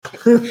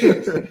Hell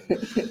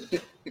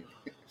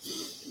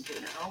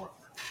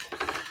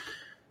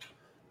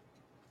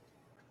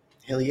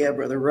yeah,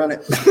 brother, run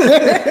it.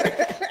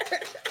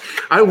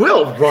 I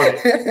will run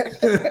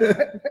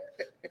it.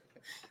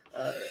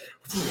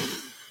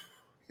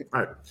 All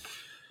right.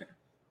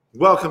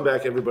 Welcome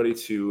back, everybody,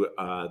 to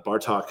Bar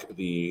Talk,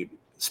 the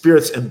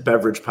spirits and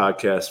beverage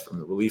podcast from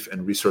the Relief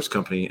and Resource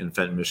Company in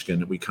Fenton,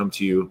 Michigan. We come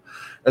to you,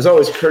 as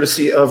always,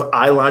 courtesy of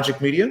iLogic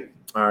Media,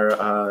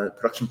 our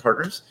production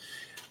partners.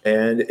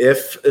 And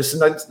if it's a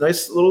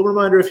nice little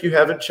reminder, if you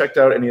haven't checked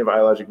out any of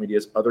iLogic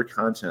Media's other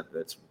content,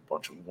 that's a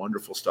bunch of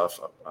wonderful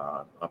stuff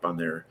up on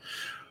their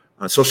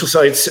social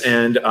sites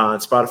and on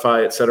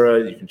Spotify,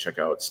 etc. You can check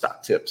out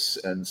stock tips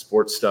and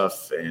sports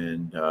stuff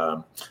and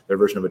their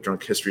version of a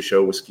drunk history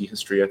show, Whiskey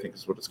History, I think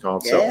is what it's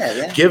called.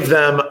 Yeah. Give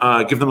them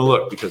a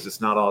look, because it's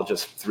not all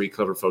just three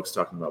clever folks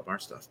talking about bar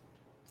stuff.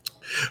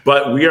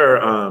 But we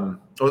are,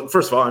 well,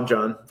 first of all, I'm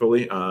John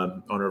Foley,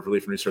 owner of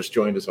Relief and Resource,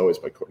 joined as always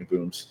by Courtney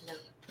Booms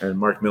and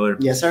Mark Miller.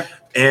 Yes, sir.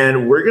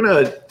 And we're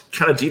going to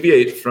kind of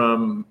deviate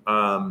from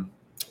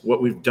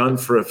what we've done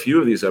for a few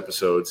of these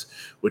episodes,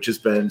 which has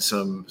been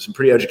some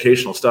pretty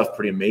educational stuff,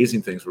 pretty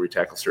amazing things where we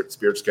tackle certain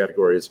spirits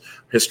categories,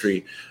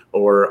 history,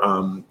 or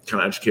kind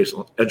of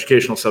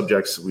educational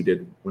subjects. We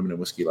did women and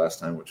whiskey last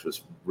time, which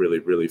was really,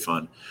 really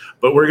fun.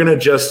 But we're going to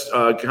just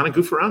kind of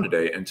goof around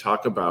today and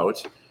talk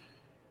about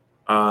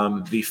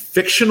the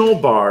fictional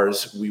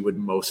bars we would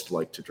most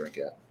like to drink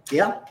at.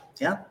 Yeah.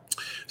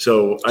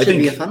 So I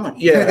think be a fun one.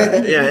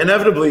 yeah.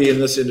 Inevitably in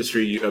this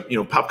industry, you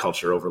know, pop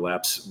culture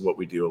overlaps what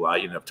we do a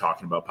lot. You end up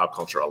talking about pop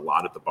culture a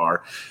lot at the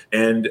bar,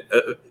 and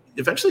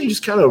eventually you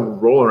just kind of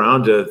roll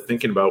around to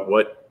thinking about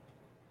what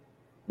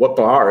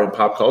bar in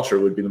pop culture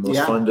would be the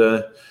most fun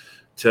to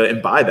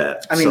imbibe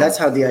at. I mean, that's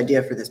how the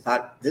idea for this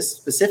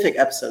specific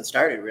episode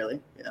started. Really,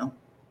 you know,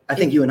 I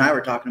think you and I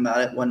were talking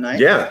about it one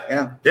night.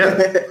 Yeah,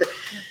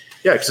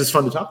 because it's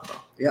fun to talk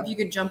about. Yeah, if you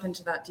could jump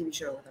into that TV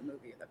show or that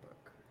movie or that book.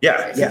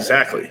 Yeah,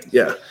 exactly.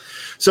 Yeah.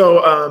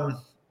 So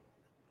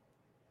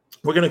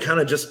we're going to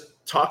kind of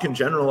just talk in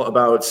general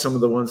about some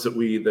of the ones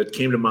that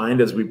came to mind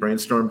as we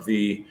brainstormed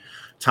the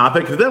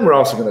topic. But then we're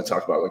also going to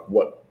talk about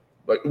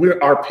we're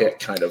our pick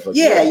kind of. Like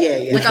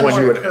Like a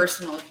more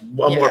personal.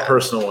 More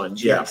personal one.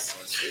 Yeah.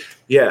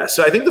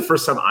 So I think the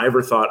first time I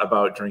ever thought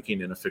about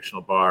drinking in a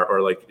fictional bar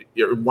or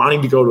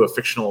wanting to go to a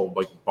fictional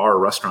bar or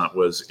restaurant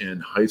was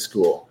in high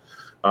school.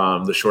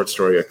 The short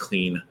story, A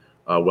Clean,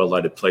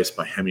 Well-Lighted Place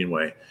by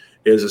Hemingway,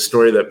 is a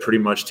story that pretty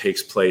much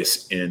takes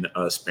place in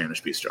a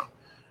Spanish bistro.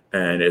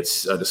 And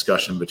it's a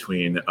discussion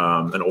between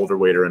an older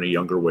waiter and a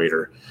younger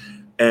waiter.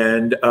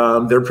 And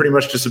they're pretty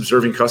much just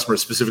observing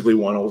customers, specifically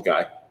one old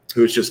guy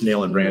who's just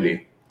nailing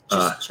brandy.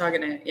 Just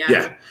chugging it,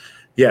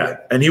 Yeah.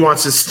 And he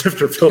wants his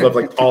snifter filled up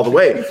all the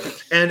way.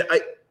 And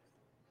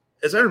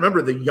as I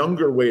remember, the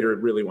younger waiter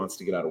really wants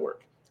to get out of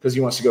work because he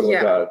wants to go to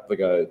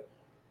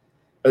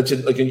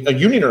a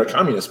union or a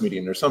communist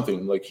meeting or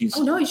something. He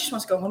just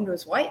wants to go home to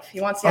his wife.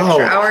 He wants the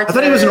extra hour. I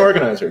thought he was an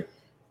organizer.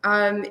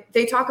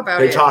 They talk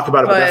about it.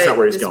 But that's not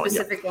where he's going. The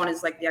specific one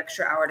is the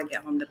extra hour to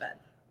get home to bed.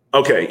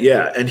 Okay,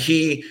 yeah, and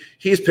he's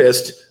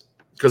pissed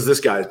because this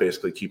guy is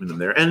basically keeping them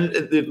there, and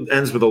it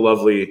ends with a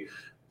lovely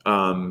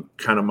kind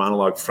of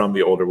monologue from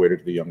the older waiter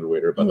to the younger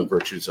waiter about the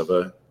virtues of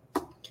a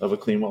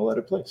clean,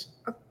 well-lighted place.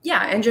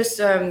 Yeah, and just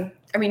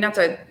not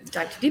to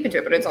dive too deep into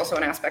it, but it's also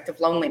an aspect of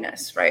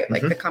loneliness, right?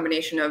 Like the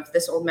combination of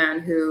this old man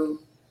who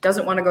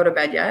doesn't want to go to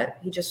bed yet.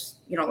 He just,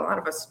 a lot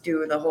of us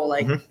do the whole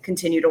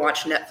continue to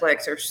watch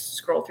Netflix or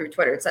scroll through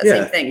Twitter. It's that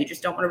same thing. You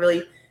just don't want to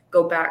really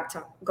go back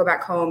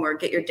home or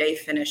get your day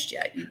finished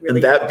yet. You really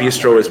and that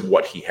bistro is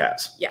what he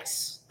has.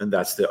 Yes. And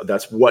that's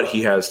what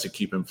he has to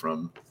keep him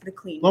from the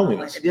clean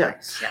loneliness. Yeah.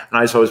 And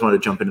I just always wanted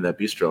to jump into that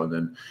bistro and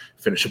then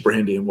finish a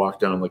brandy and walk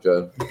down like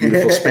a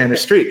beautiful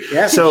Spanish street.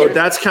 Yeah. So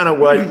that's kind of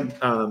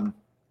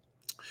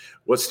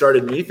what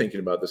started me thinking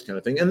about this kind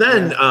of thing. And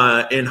then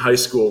in high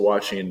school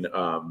watching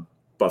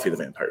Buffy the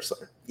Vampire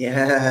Slayer.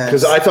 Yeah.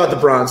 Because I thought the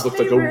Bronze looked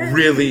like a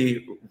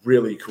really,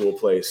 really cool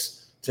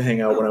place to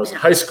hang out when I was in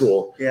high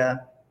school. Yeah.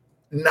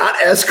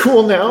 Not as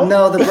cool now.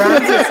 No, the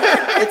Bronze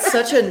it's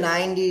such a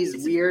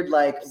 90s weird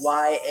YA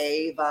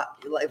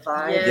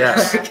vibe. Yeah.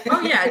 Yes.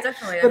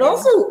 Definitely. But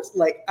also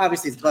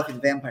obviously it's Buffy the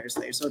Vampire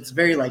Slayer, so it's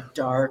very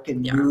dark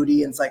and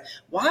moody, and it's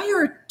why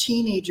are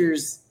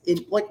teenagers in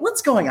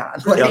what's going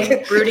on?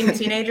 Brooding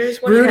teenagers?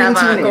 What do you have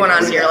going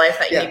on in your life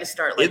that you need to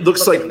start it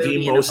looks like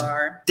the most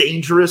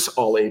dangerous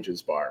all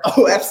ages bar.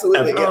 Oh,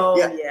 absolutely.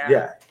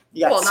 Yeah.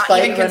 Well, not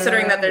even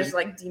considering that there's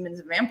demons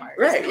and vampires.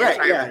 Right.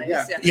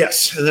 Yeah.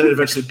 Yes, and then it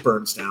eventually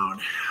burns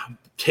down,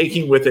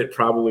 taking with it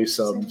probably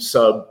some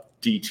sub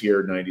D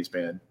tier 90s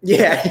band.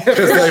 Yeah,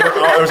 because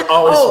there was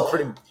always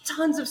pretty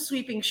tons of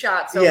sweeping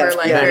shots over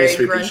very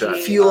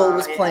grungy. Fuel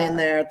was playing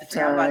there at the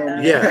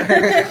time.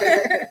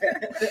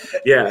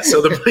 Yeah.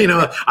 So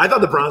I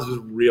thought the Bronze was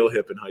real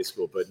hip in high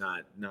school, but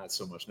not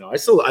so much now. I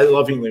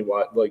lovingly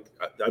watch. I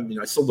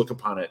still look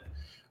upon it.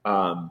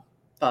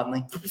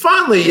 Fondly,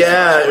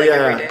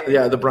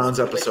 yeah. The Bronze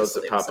episodes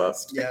that pop up.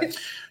 Yeah,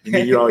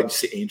 you always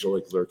see Angel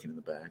lurking in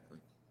the back.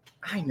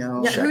 I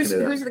know. Yeah, Checking who's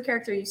it out. the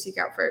character you seek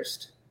out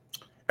first?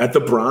 At the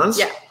Bronze?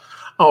 Yeah.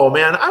 Oh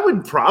man, I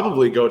would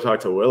probably go talk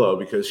to Willow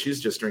because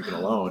she's just drinking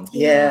alone.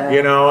 Yeah.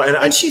 You know,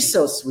 And she's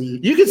so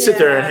sweet. you could sit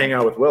there and Yeah. hang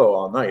out with Willow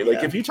all night. Like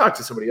Yeah. if you talk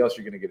to somebody else,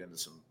 you're going to get into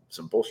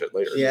some bullshit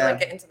later. Yeah. Like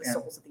get into the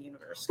souls of the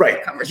universe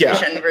Right.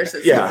 conversation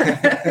versus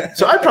Yeah.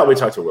 So I'd probably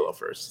talk to Willow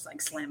first. just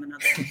like slam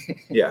another.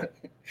 Yeah.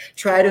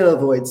 Try to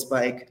avoid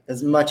Spike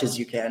as much as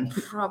you can.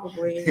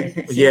 Probably.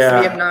 Seems Yeah.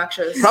 to be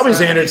obnoxious. Probably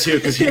so- Xander too,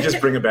 because he'd just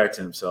bring it back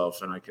to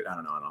himself, and I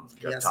don't know. I don't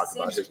think I'd Yes. talk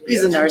about it.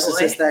 He's a Yeah.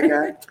 narcissist, that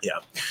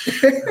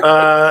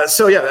guy.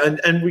 So yeah,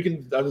 and we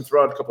can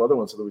throw out a couple other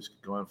ones so that we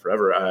could go on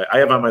forever. I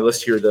have on my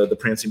list here the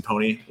Prancing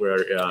Pony, where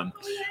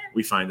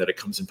we find that it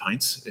comes in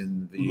pints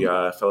in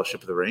the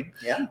Fellowship of the Ring,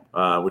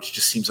 Yeah. which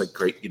just seems like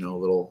great,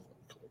 little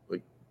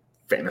like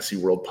fantasy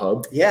world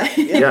pub. Yeah.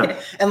 Yeah.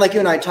 And like you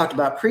and I talked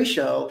about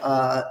pre-show,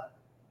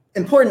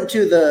 important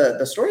to the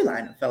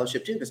storyline of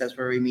Fellowship too, because that's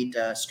where we meet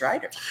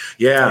Strider or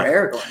Yeah.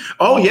 Aragorn.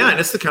 Oh yeah, and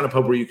it's the kind of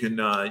pub where you can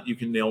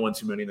nail one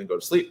too many and then go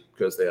to sleep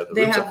because they have the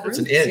They rooms. have It's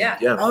an rooms, inn. yeah.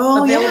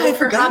 Oh yeah, Available I for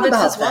forgot hobbits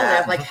about as well. They that.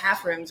 have like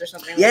half rooms or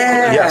something.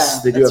 Yeah.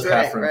 Yes, they do That's have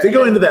half right, rooms. right. They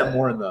go into that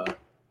more in the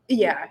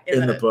Yeah.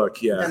 in the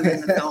book. Yeah. than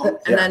in the film. And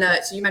Yeah.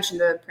 then, so you mentioned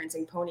the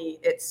Prancing Pony.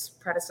 Its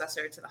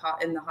predecessor to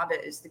in the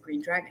Hobbit is the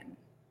Green Dragon,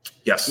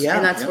 Yes. Yeah.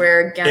 and that's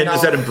where Gandalf. And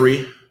is that in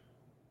Bree?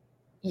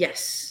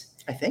 Yes,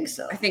 I think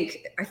so. I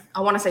think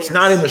I want to say It's yes.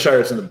 not in the Shire.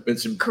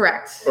 It's in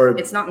Correct. or-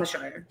 It's not in the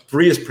Shire.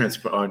 Bree is Prince.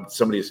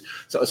 Somebody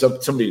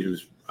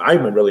who's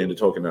I'm really into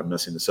Tolkien. I'm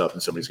messing this up,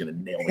 and somebody's going to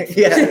nail me.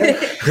 Yeah. In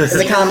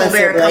the comments,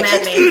 Colbert, they'll be like, come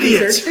at me.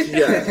 Idiot.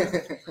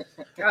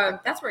 Yeah.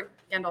 That's where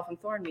Gandalf and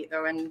Thorin meet,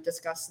 though, and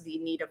discuss the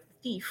need of the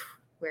thief,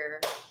 where,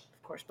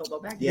 of course, Bilbo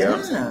Baggins. Yeah.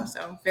 comes in.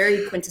 So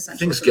very quintessential.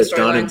 Things to the get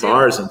done in storyline, too.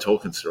 bars in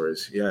Tolkien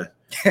stories. Yeah.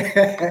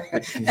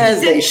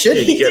 As they should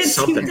You be. get He did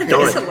something seem to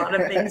base done. a lot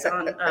of things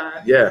on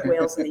Yeah.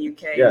 Wales and the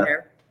UK Yeah. and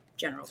their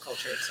general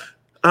culture.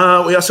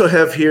 So. We also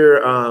have here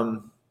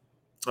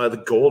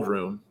the Gold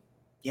Room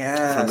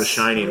Yes. from The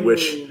Shining,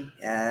 which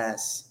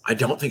Yes. I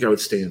don't think I would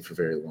stay in for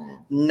very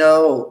long.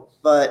 No,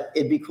 but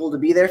it'd be cool to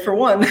be there for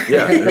one.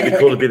 Yeah, it'd be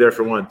cool to be there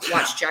for one.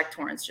 Watch Jack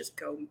Torrance just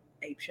go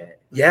apeshit.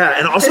 Yeah,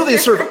 and also they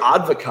serve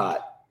advocat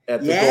at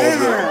the Yeah.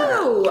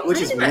 Gold Room. Oh, Which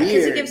wait is a minute, 'cause he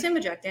weird. gives him a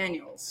Jack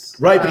Daniels.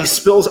 Right, but he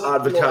spills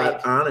Lloyd.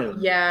 advocat on him.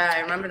 Yeah, I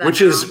remember that.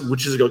 Which now. is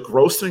a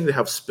gross thing to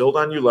have spilled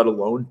on you, let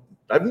alone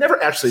I've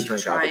never actually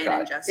drank Try and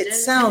advocat. ingest It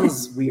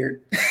sounds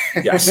weird.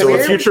 Yeah, so a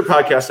Weird. future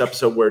podcast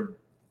episode where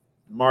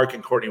Mark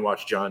and Courtney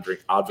watch John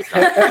drink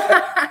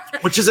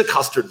advocat, which is a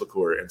custard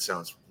liqueur and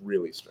sounds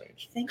really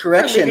strange. Thank you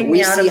Correction, for leaving we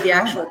me out see of the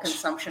how actual much.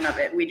 consumption of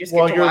it. We just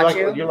Well, get to watch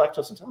you. you're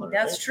lactose intolerant.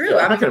 That's right? true.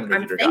 Yeah, I'm not gonna make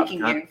I'm you drink thanking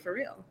advocat. you for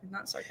real. I'm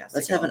not sarcastic.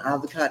 Let's have an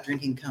avocado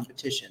drinking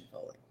competition,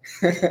 Foley.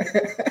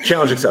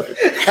 Challenge accepted.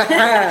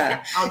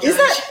 I'll Is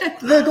judge. that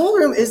the Gold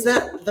Room? Is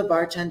that the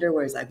bartender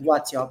where he's like,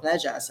 "What's your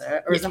pleasure,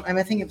 sir?" Or am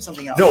I thinking of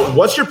something else? No,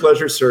 what's your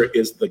pleasure, sir,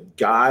 is the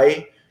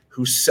guy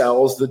who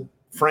sells the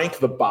Frank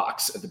the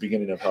Box at the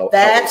beginning of Hell.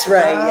 That's Hellraiser.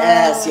 right.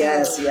 Yes, Oh.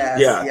 yes, yes.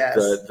 Yeah, yes.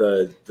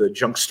 the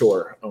junk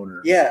store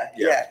owner. yeah,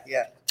 Yeah.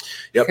 yeah.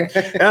 Yep.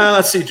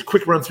 Let's see.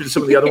 Quick run through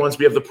some of the other ones.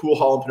 We have the pool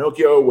hall in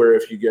Pinocchio, where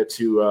if you get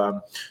too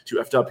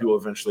effed up, you will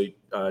eventually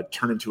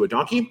turn into a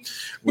donkey.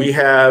 We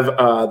have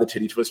the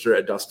Titty Twister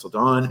at Dusk Till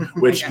Dawn,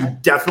 which you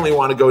God. definitely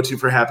want to go to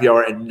for happy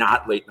hour and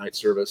not late night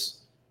service.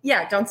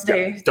 Yeah, don't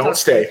stay. don't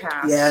stay.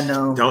 past. Yeah,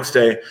 no. Don't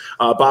stay.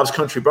 Bob's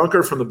Country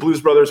Bunker from the Blues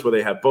Brothers, where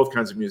they have both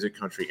kinds of music,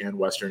 country and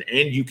western,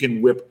 and you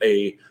can whip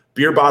a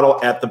beer bottle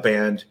at the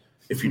band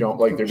if you don't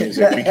like their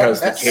music because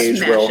the cage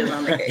will. Smashes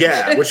on the cage.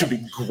 Yeah, which would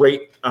be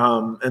great.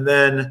 And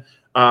then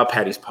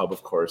Patty's Pub,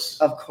 of course,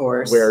 Of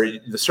course. where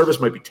the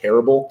service might be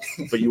terrible,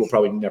 but you will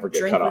probably never get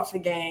Drink cut with off. the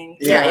gang.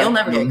 Yeah. Yeah, you'll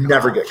never You'll get cut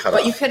never off. get cut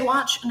But off. you could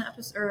watch an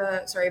episode,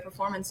 or a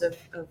performance of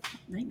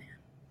Nightman,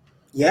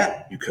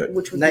 You could.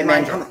 which would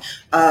Nightman be my Coming.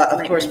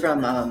 Of course,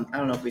 Nightman. from I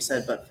don't know if we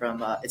said, but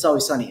from It's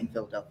Always Sunny in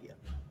Philadelphia.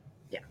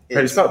 Yeah.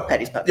 Patty's Pub.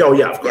 Patty's Pub. Oh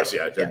yeah, of course.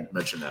 Yeah, I didn't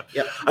mention that.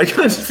 Yep. I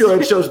kind of feel like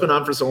the show's been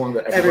on for so long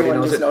that everybody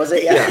Everyone knows just it. knows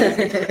it.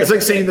 Yeah. It's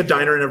like saying the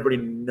diner and everybody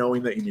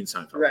knowing that you mean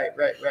Seinfeld. right.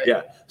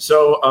 Yeah.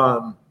 So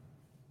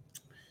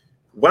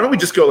why don't we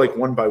just go like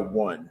one by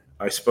one,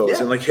 I suppose, Yeah.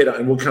 and like hit on,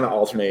 and we'll kind of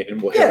alternate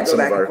and we'll hit Yeah, on go some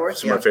back of and our forth,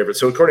 some of our yeah. favorites.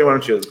 So Courtney, why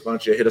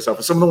don't you hit us off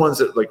with some of the ones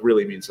that like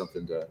really mean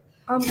something to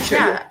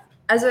Yeah.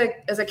 As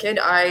a kid,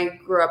 I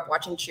grew up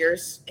watching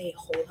Cheers a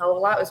whole hell of a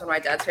lot. It was one of my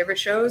dad's favorite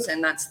shows,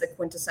 and that's the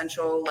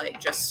quintessential like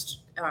just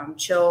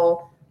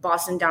chill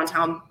Boston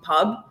downtown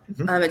pub.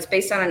 Mhm. It's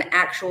based on an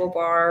actual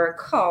bar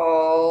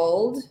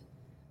called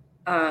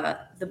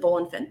the Bull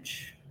and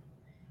Finch.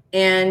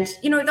 And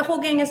the whole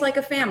gang is like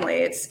a family.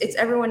 It's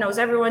everyone knows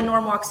everyone.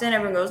 Norm walks in,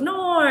 everyone goes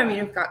Norm.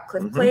 You've got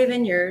Cliff Mhm.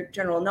 Clavin, your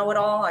general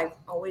know-it-all. I've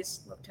always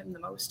loved him the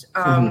most,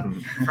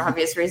 for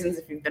obvious reasons.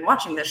 If you've been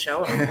watching this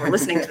show or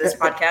listening to this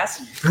podcast,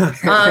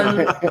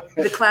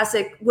 the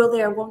classic "Will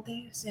they or won't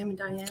they?" Sam and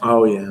Diane.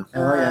 Oh yeah.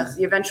 Oh, yeah.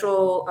 The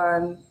eventual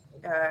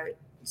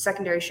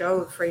secondary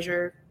show,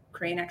 Frasier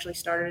Crane actually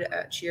started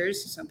at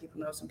Cheers. Some people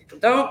know, some people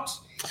don't.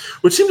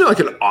 Which seemed like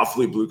an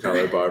awfully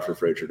blue-collar bar for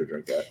Frazier to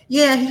drink at.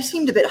 Yeah, he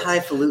seemed a bit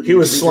highfalutin. He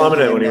was to be slumming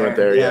drinking it when in he went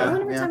there, yeah.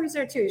 Every time he's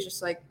there too, he's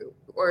just like,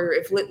 or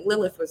if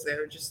Lilith was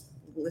there, just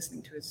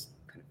listening to his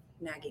kind of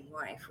nagging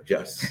wife, which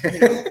was,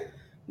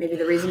 maybe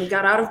the reason he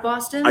got out of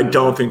Boston. I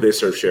don't think they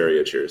serve sherry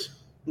at Cheers.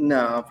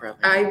 No,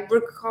 probably. I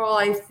recall,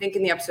 I think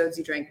in the episodes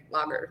he drank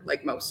lager,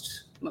 like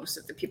most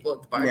of the people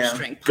at the bar just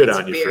drink. Good pints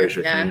on of you, beer.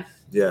 Frazier. Yeah.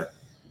 Yeah.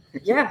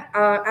 Yeah,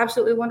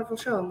 absolutely wonderful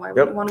show. And why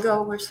would you want to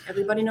go where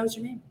everybody knows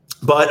your name?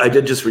 But I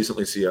did just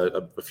recently see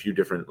a few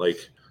different like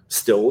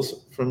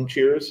stills from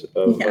Cheers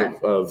of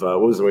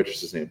what was the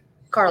waitress's name?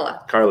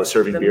 Carla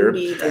serving beer,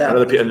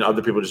 and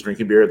other people just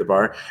drinking beer at the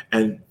bar,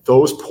 and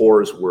those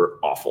pours were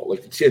awful.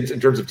 Like in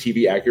terms of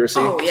TV accuracy,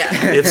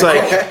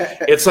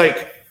 it's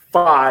like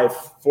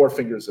 4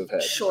 fingers of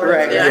head. Sure,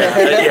 right?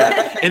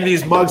 Yeah. In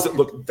these mugs that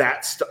look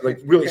like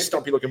really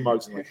stumpy looking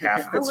mugs, and like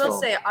half of it's I will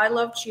foam. say, I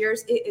love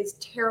Cheers. It is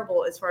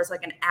terrible as far as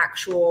like an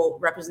actual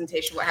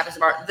representation of what happens at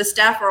the bar. The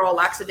staff are all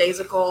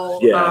lackadaisical.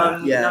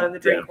 None of the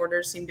drink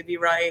orders seem to be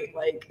right.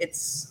 Like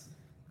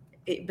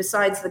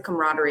besides the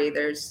camaraderie,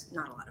 there's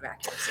not a lot of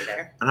accuracy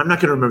there. And I'm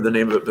not going to remember the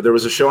name of it, but there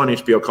was a show on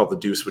HBO called The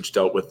Deuce, which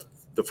dealt with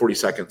the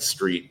 42nd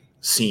Street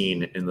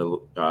scene in the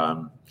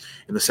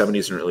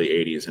 70s and early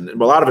 80s, and a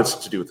lot of it's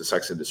to do with the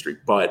sex industry.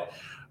 But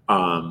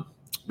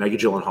Maggie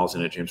Gyllenhaal's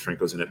in it, James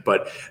Franco's in it.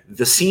 But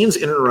the scenes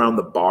in and around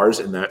the bars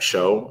in that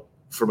show,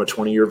 from a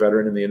 20-year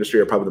veteran in the industry,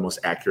 are probably the most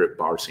accurate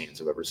bar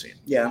scenes I've ever seen.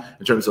 Yeah.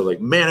 In terms of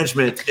like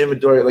management,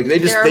 inventory, like they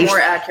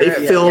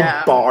film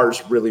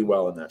bars really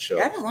well in that show.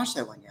 I haven't watched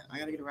that one yet. I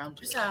got to get around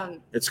to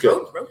it. It's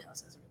good.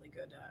 Roadhouse has a really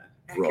good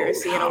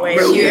accuracy in a way.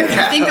 You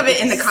think of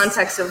it in the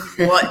context of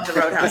what the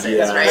Roadhouse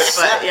is, right?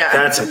 But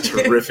that's a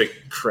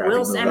terrific crap.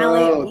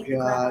 Oh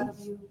God.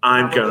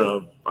 I'm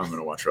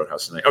gonna watch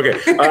Roadhouse tonight. Okay.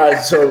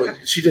 So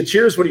she did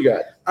Cheers. What do you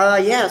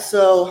got?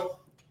 So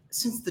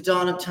since the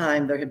dawn of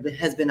time, there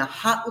has been a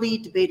hotly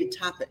debated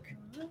topic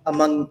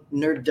among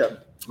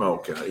nerddom.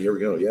 Oh God, here we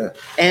go. Yeah,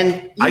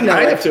 and I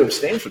have to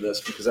abstain for this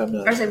because I'm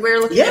not. I said we're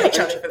looking at each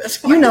other for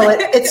this one. You know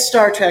it. It's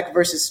Star Trek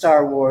versus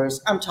Star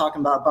Wars. I'm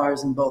talking about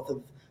bars in both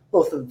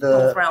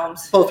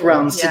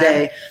realms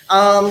today.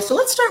 So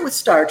let's start with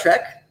Star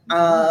Trek.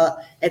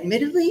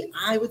 Admittedly,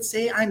 I would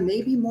say I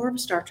may be more of a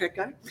Star Trek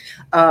guy.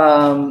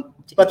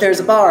 But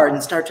there's a bar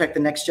in Star Trek: The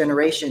Next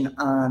Generation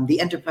on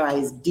the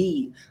Enterprise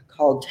D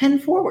called 10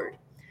 Forward.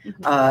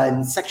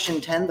 In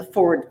Section 10, the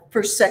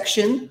first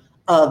section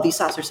of the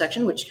saucer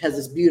section, which has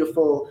this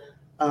beautiful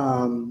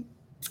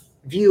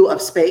view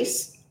of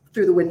space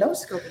through the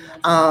windows,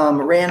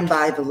 ran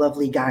by the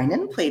lovely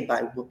Guinan, played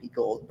by Whoopi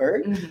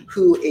Goldberg,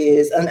 who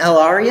is an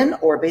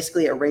Elarian, or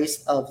basically a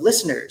race of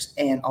listeners,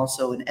 and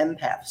also an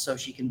empath. So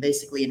she can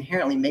basically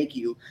inherently make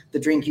you the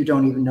drink you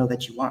don't even know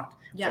that you want.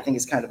 Yeah. I think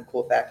it's kind of a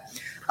cool fact.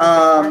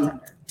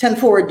 10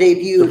 Forward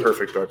debuted. The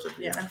perfect bartender.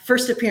 Yeah.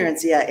 First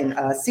appearance, in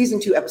season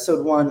 2,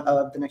 episode 1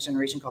 of The Next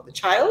Generation, called The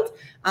Child,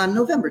 on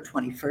November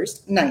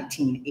 21st,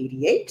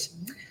 1988.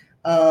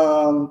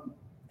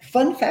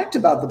 Fun fact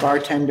about the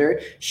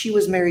bartender: she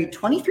was married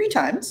 23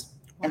 times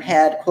and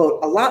had,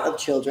 quote, a lot of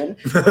children,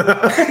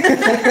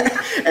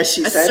 as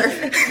she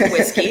said.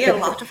 Whiskey, a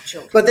lot of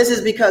children. But this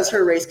is because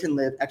her race can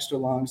live extra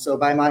long. So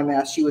by my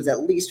math, she was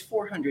at least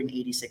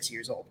 486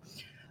 years old.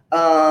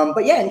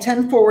 But in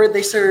 10 Forward,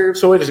 they serve.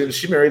 So wait a second,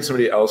 she married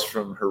somebody else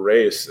from her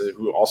race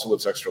who also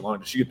lives extra long.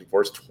 Did she get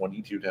divorced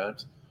 22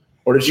 times?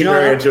 Or did she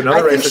marry into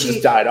another race that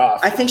just died off?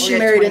 I think she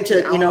married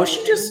into,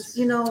 she just,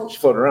 She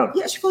floated around.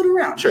 Yeah, she floated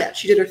around. Sure. Yeah,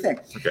 she did her thing.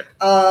 Okay.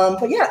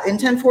 But in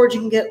 10 Forward, you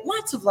can get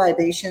lots of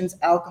libations,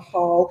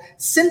 alcohol,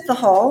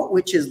 synthahol,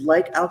 which is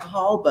like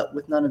alcohol, but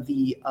with none of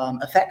the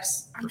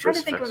effects. I'm trying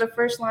to think of the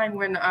first line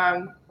when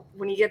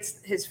he gets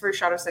his first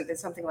shot of something,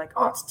 something like,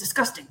 "Oh, it's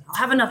disgusting. I'll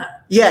have another."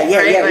 Yeah.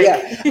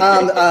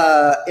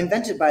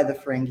 Invented by the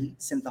Ferengi,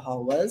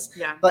 synthahol was.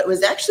 Yeah. But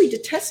was actually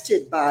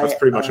detested by. That's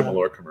pretty much a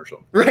Malort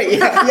commercial. Right.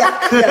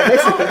 Yeah.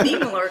 The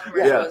Malort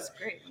commercial was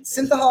great.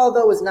 Synthahol,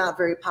 though, was not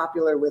very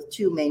popular with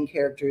two main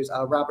characters: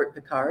 Robert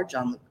Picard,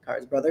 Jean-Luc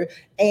Picard's brother,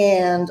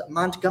 and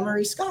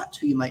Montgomery Scott,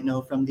 who you might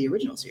know from the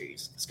original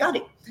series,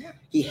 Scotty. Yeah.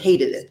 He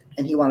hated it,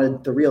 and he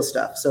wanted the real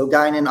stuff. So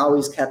Guinan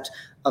always kept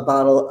a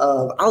bottle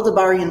of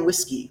Aldebarian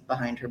whiskey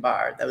behind her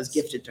bar that was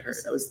gifted to her.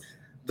 That was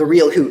the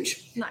real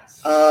hooch. Nice.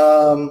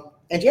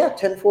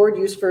 10 Forward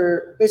used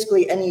for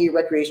basically any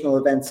recreational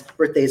events,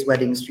 birthdays,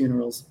 weddings,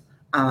 funerals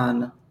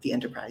on the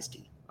Enterprise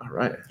D. All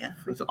right. Yeah.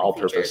 It's an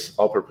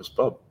all-purpose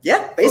pub.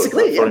 Yeah,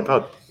 basically. Floating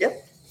pub.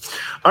 Yep.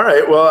 All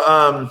right. Well,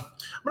 I'm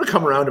going to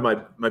come around to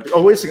my.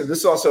 Oh, wait a second. This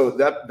is also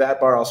that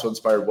bar also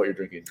inspired what you're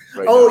drinking.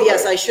 Right now,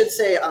 yes, I should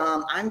say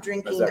I'm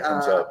drinking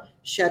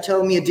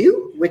Chateau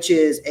Miaudou, which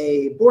is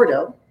a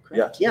Bordeaux.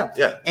 Correct?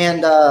 Yeah.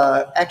 And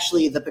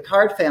actually, the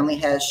Picard family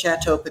has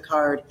Chateau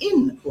Picard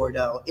in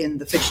Bordeaux in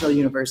the fictional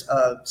universe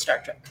of Star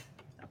Trek.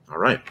 All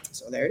right.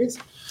 So there it is.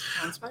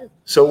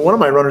 So one of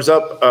my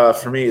runners-up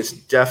for me is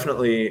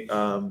definitely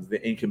the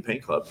Ink and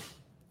Paint Club.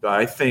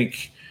 I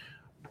think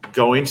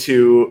going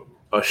to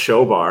a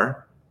show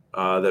bar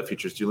that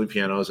features dueling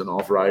pianos and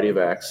all variety of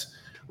acts,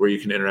 where you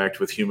can interact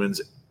with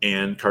humans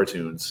and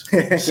cartoons.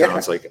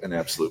 Sounds like an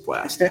absolute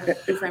blast.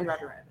 Who Framed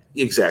Roger Rabbit?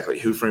 Exactly.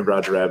 Who Framed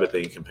Roger Rabbit,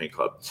 the Ink and Paint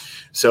Club.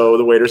 So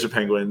the waiters are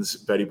penguins.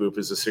 Betty Boop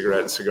is a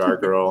cigarette and cigar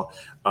girl.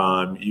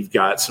 You've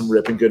got some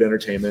ripping good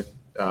entertainment.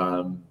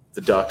 The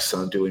Ducks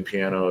on dueling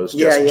pianos.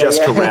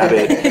 Jessica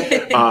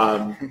Rabbit.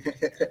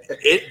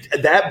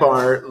 That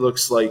bar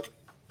looks like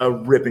a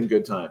ripping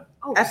good time.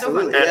 Oh,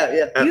 absolutely. So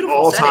Yeah. At Beautiful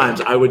all setting.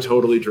 times, I would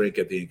totally drink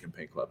at the Ink and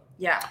Paint Club.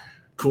 Yeah.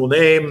 Cool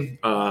name,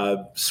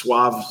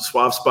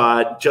 suave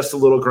spot, just a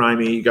little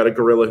grimy. You got a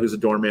gorilla who's a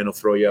doorman who'll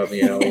throw you out in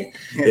the alley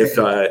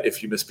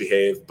if you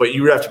misbehave. But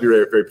you have to be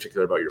very, very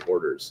particular about your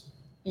orders.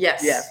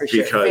 Yes. Yeah, for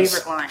sure.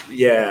 Favorite line.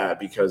 Yeah,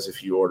 because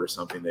if you order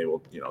something, they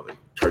will, the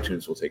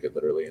cartoons will take it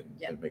literally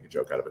and make a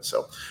joke out of it.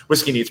 So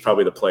whiskey needs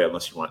probably the play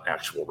unless you want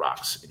actual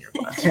rocks in your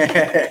glass.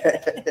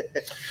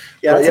 That's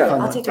a fun I'll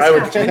one. take a I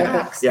would- scotch and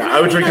rocks. Yeah,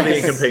 I would drink at the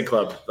Nice. Ink and Paint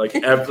Club, like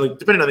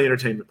depending on the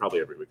entertainment, probably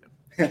every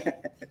weekend.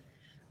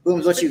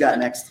 Booms, what you got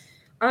next?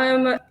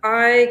 I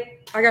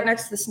got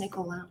next to the Snake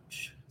Hole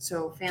Lounge.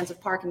 So fans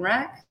of Park and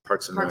Rec,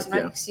 Parks and Parks Rec,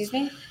 and Rec, excuse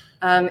me.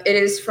 It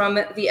is from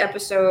the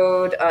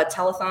episode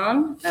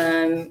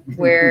Telethon,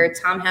 where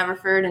Tom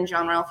Haverford and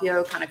John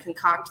Ralphio kind of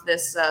concoct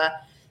this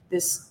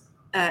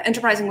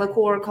enterprising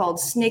liqueur called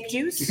Snake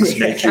Juice,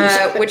 Snake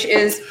Juice. which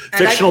is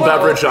Fictional and I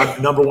quote, beverage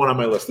on number one on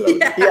my list.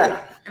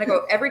 Yeah. And I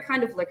go, every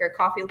kind of liquor,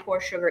 coffee, liqueur,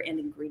 sugar, and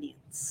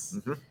ingredients.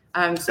 Mhm.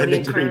 So And the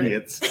entire,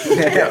 ingredients.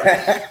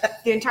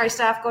 the entire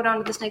staff go down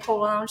to the Snake Hole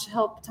Lounge to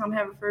help Tom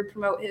Haverford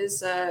promote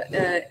his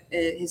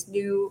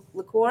new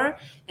liqueur,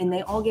 and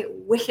they all get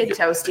wicked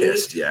toasty.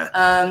 Pissed,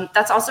 yeah.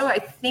 That's also, I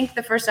think,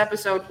 the first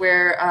episode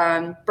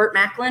where Burt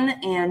Macklin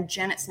and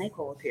Janet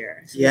Snakehole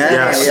appear. So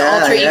Yeah, these are yeah,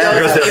 alter egos yeah. of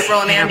Because they're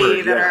April and Andy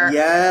hammered, that yeah. are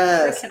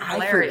Yes, freaking I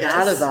hilarious.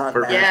 forgot about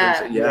Burt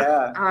that. Macklin,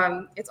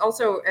 yeah. It's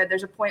also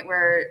there's a point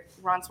where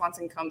Ron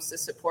Swanson comes to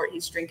support.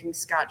 He's drinking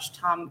scotch.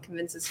 Tom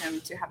convinces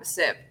him to have a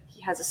sip.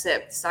 He has a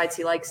sip, decides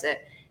he likes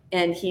it,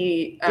 and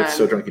he Gets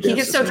so drunk he gets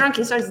dances, so yeah. drunk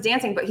he starts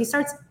dancing. But he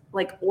starts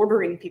like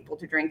ordering people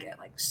to drink it.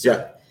 Like, so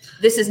Yeah.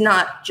 this is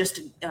not just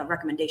a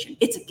recommendation;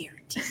 it's a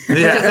guarantee.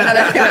 Yeah. Which is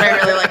another thing that I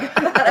really like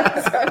about that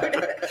episode.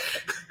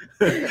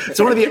 It's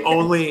one of the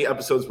only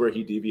episodes where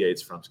he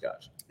deviates from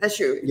scotch. That's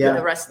true. Yeah.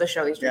 The rest of the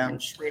show, he's Yeah. drinking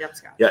straight up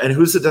scotch. Yeah, and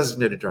who's the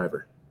designated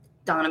driver?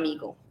 Donna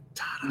Meagle.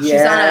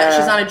 Yeah.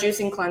 She's on a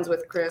juicing cleanse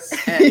with Chris.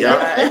 And,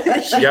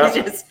 Yep. she Yep.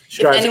 just,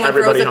 She if drives anyone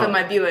everybody throws up home.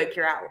 in my Buick,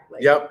 you're out.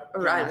 Like, Yep.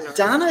 or I don't know.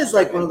 Donna is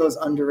like one of those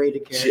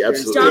underrated characters. She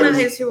absolutely Donna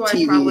is. is who I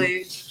TV.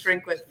 probably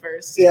drink with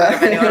first. Yeah. Out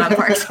of anyone on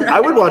Parks and Rec. I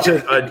would watch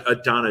a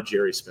Donna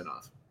Jerry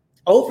spinoff.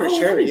 Oh, for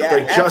sure. Yeah.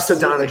 Like just a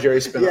absolutely. Donna Jerry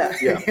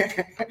spinoff.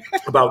 Yeah.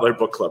 About their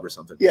book club or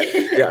something. Yeah.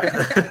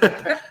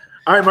 Yeah.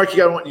 All right, Mark, you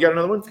got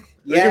another one?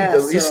 We Yeah, can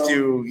at least so-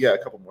 do a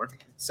couple more.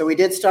 So we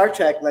did Star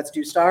Trek. Let's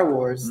do Star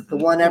Wars. The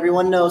one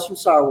everyone knows from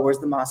Star Wars,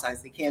 the Mos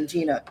Eisley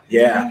Cantina.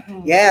 Yeah.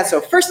 Yeah.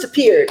 So first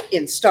appeared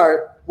in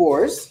Star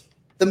Wars,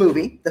 the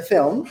movie, the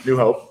film, New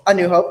Hope. A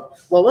New Hope.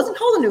 Well, it wasn't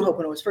called A New Hope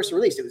when it was first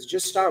released. It was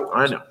just Star Wars.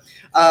 I know.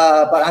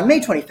 But on May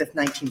 25th,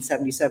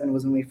 1977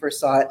 was when we first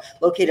saw it,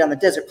 located on the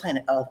desert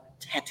planet of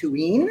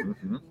Tatooine,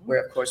 Mhm.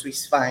 where, of course, we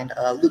find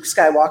Luke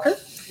Skywalker.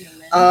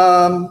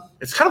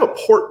 It's kind of a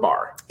port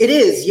bar. It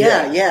is,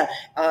 yeah.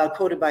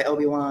 Quoted by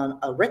Obi-Wan,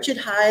 a wretched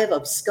hive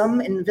of scum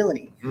and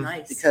villainy.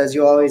 Nice. Because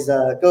you always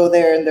go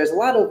there, and there's a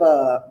lot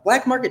of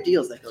black market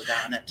deals that go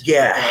down it.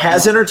 Yeah,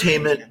 has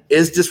entertainment,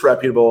 is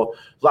disreputable,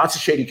 lots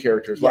of shady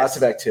characters, lots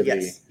of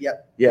activity. Yes,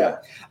 yep. Yeah.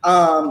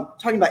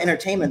 Talking about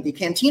entertainment, the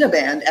Cantina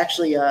Band,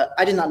 actually,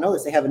 I did not know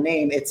this. They have a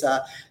name. It's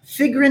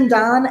Figrin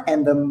Don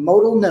and the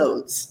Modal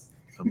Nodes.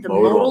 The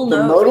modal The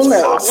nodes. modal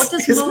nodes. What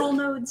does modal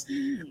nodes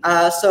mean?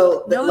 Like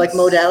Nodes?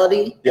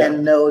 modality Yeah.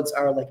 and nodes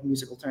are like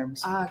musical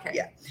terms. Okay.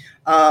 Yeah.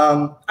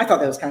 I thought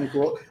that was kind of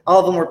cool. All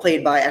of them were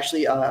played by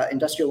actually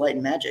Industrial Light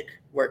and Magic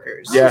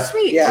workers. Oh, Yeah.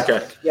 sweet. Yeah.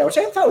 Okay. Yeah, which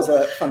I thought was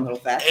a fun little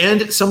fact.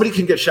 And somebody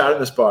can get shot in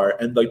this bar,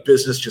 and like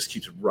business just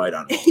keeps right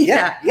on.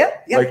 Yeah.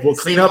 Like we'll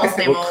clean Same up, old,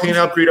 same we'll old. clean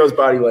up Greedo's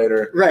body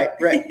later. Right.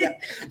 Yeah.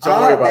 Don't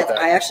worry about that.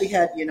 I actually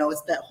had,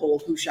 it's that whole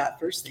who shot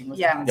first thing with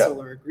Yeah. Han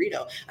Solo or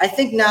Greedo. I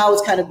think now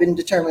it's kind of been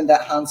determined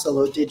that Han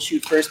Solo did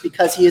shoot first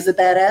because he is a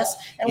badass.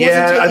 And wasn't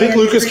Yeah, I taking think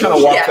any Lucas kind of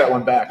pre- walked Yeah. that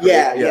one back. Right?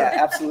 Yeah,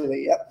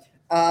 absolutely. Yep.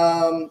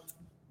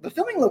 The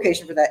filming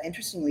location for that,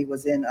 interestingly,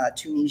 was in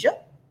Tunisia.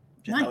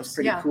 Which I thought was Nice,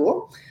 pretty yeah.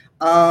 cool.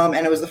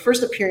 And it was the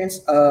first appearance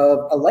of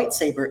a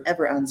lightsaber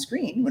ever on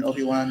screen when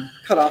Obi-Wan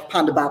cut off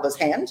Ponda Baba's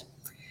hand.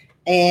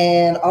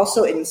 And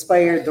also it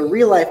inspired the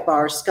real-life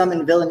bar Scum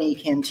and Villainy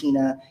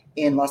Cantina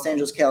in Los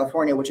Angeles,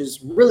 California, which is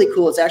really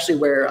cool. It's actually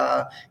where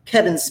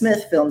Kevin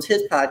Smith films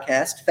his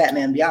podcast, Fat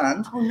Man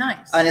Beyond. Oh,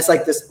 nice. And it's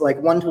like this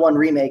one-to-one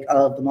remake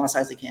of the Mos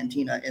Eisley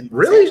Cantina in Los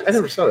Really? Angeles. I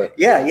never saw that.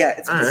 Yeah,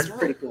 it's All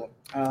pretty cool.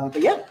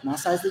 But yeah,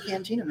 Mos Eisley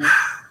Cantina, man.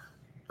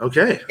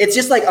 Okay. It's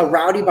just like a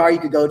rowdy bar you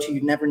could go to.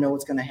 You never know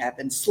what's going to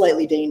happen.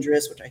 Slightly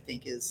dangerous, which I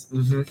think is,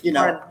 Mm-hmm. you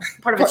know,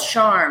 part of its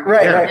charm.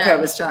 right, Yeah. kind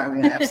of its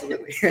charm. Yeah,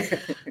 absolutely.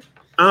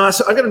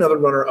 So I got another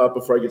runner up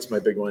before I get to my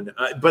big one.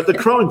 But the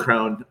Crow and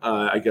Crown,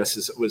 I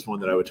guess, was one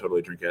that I would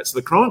totally drink at. So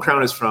the Crow and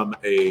Crown is from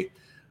a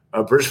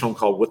British film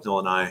called Withnail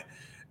and I.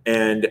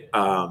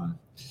 And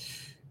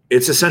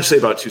it's essentially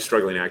about two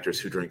struggling actors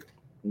who drink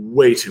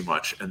way too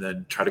much and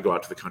then try to go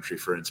out to the country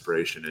for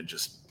inspiration and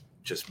just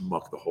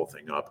muck the whole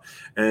thing up.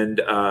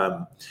 And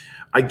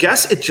I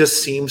guess it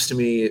just seems to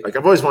me like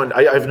I've always wanted.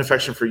 I have an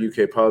affection for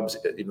UK pubs.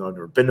 Even though I've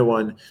never been to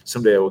one,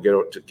 someday I will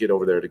get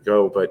over there to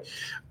go. But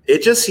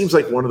it just seems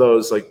like one of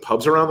those like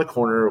pubs around the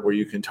corner where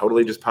you can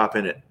totally just pop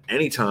in at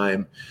any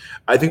time.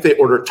 I think they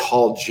order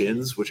tall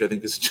gins, which I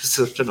think is just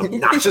such an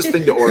obnoxious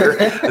thing to order.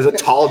 Is a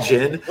tall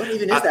gin. What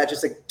even is that?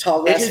 Just a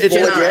tall It's glass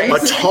full of gin?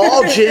 a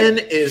tall gin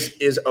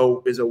is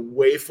a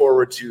way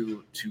forward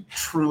to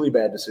truly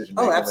bad decision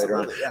making later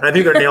on. absolutely. Yeah. And I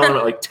think they're nailing them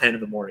at like 10 in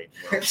the morning.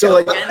 So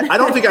like I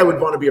don't think I would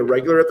want to be a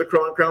regular at the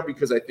Crow and Crown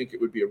because I think it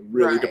would be a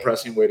really Right.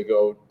 depressing way to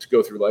go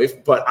through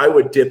life. But I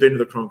would dip into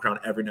the Crow and Crown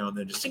every now and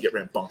then just to get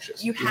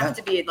rambunctious. You have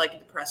to be like a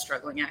depressed,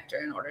 struggling actor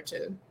in order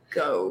to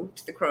go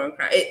to the Crow and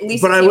Crown. At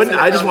least, But it I seems wouldn't.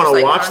 like I just they'll want to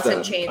like, watch constant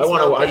them. chain I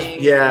want to watch.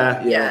 smoking.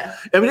 Yeah.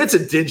 I mean, it's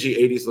a dingy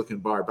 '80s looking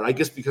bar, but I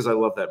guess because I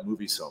love that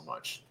movie so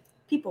much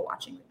People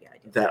watching would be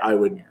ideal. that I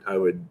would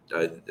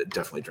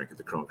definitely drink at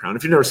the Crow and Crown.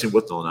 If you've never seen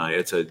Withnail and I,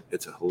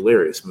 it's a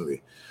hilarious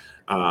movie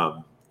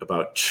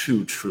about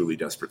two truly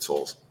desperate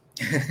souls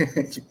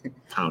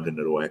pounding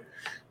it away.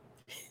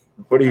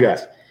 What do you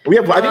guys? I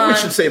think we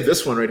should save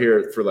this one right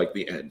here for like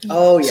the end.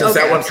 Oh yeah. Since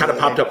that Okay. one kind of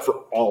popped up for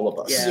all of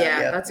us. Yeah,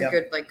 Yeah, that's yeah. a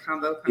good like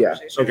combo Yeah,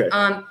 conversation.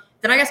 okay.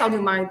 Then I guess I'll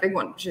do my big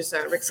one, which is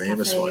Rick's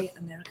Famous Cafe one.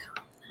 Americano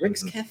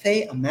Rick's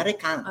Cafe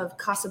Americano. of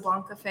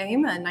Casablanca fame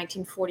in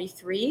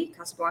 1943.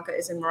 Casablanca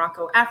is in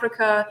Morocco,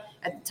 Africa.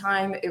 At the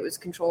time, it was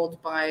controlled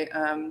by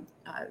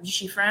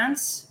Vichy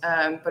France,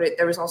 but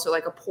there was also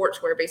like a port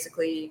where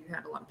basically you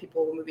had a lot of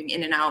people moving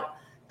in and out,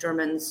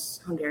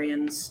 Germans,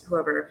 Hungarians,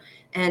 whoever,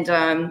 and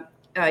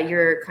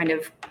your kind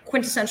of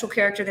quintessential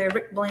character there,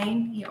 Rick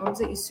Blaine. He owns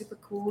it. He's super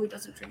cool. He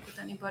doesn't drink with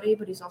anybody,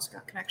 but he's also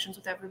got connections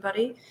with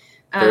everybody.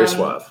 Very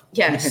suave.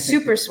 Yeah,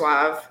 super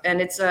suave,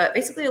 and it's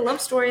basically a love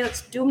story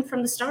that's doomed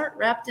from the start,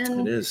 wrapped It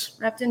in is.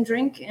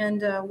 drink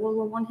and World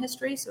War I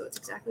history. So it's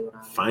exactly what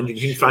I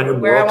You can find your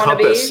Where I moral wanna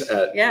be. compass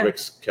at Yeah.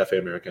 Rick's Cafe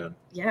Americano.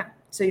 Yeah.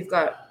 So you've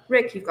got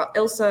Rick, you've got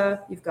Ilsa,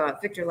 you've got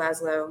Victor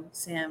Laszlo,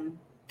 Sam,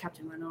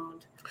 Captain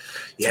Renaud.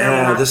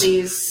 Yeah,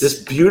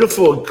 this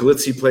beautiful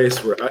glitzy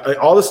place where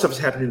all this stuff is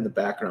happening in the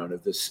background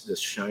of this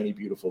shiny,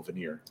 beautiful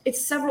veneer.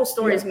 It's several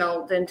stories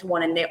melded into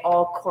one, and they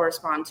all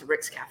correspond to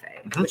Rick's Cafe,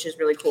 Mhm. which is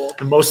really cool.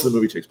 And most of the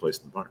movie takes place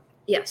in the barn.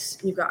 Yes,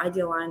 you've got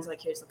ideal lines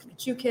like "Here's looking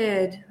at you,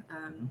 kid."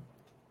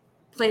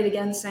 Play it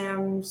again,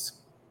 Sam's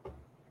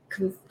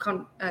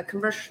conversional.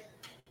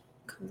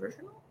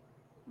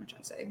 What should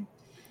I say?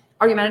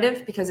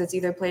 Argumentative, because it's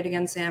either "Play it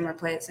again, Sam" or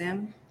 "Play it,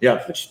 Sam."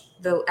 Yeah. Which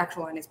the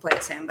actual line is "Play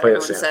it, Sam," but Play it,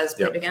 everyone Sam. says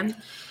 "Play Yep. it again."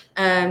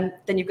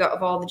 Then you've got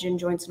 "Of all the gin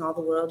joints in all the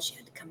world, she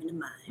had to come into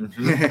mine."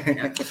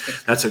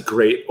 Mhm. That's a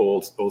great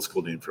old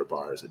school name for a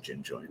bar, is a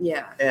gin joint.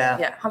 Yeah, Yeah.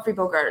 yeah. Humphrey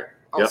Bogart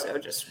also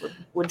just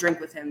would drink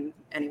with him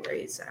anywhere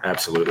he's at.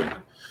 Absolutely.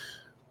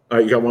 All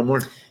right, you got one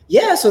more?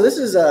 Yeah, so this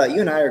is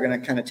you and I are gonna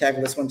kind of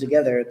tackle this one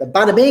together. The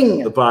Bada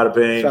Bing The Bada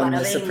Bing from The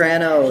Bada Bing.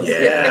 Sopranos.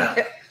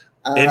 Yeah.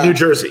 Uh, in New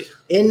Jersey.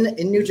 in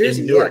New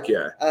Jersey. In Newark,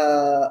 yeah.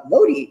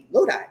 Lodi,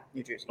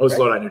 New Jersey. Oh, it's right?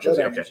 Lodi, New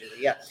Jersey. Lodi, Okay. New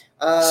Jersey, yeah.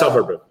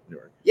 Suburb of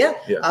Newark. Yeah.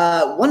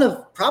 Yeah. One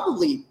of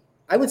probably,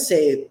 I would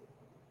say,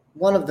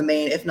 one of the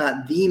main, if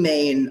not the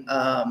main,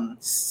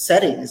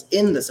 settings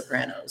in The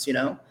Sopranos. You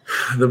know,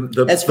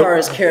 as far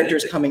as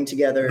characters coming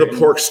together. The and-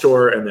 pork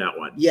store and that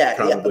one. Yeah,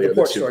 probably the are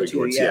pork two store big too.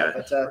 ones, Yeah,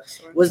 but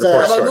was The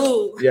pork store.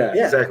 Gabagool. Yeah,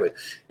 Yeah. exactly.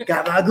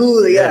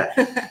 Gabagool,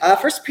 yeah.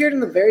 First appeared in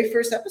the very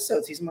first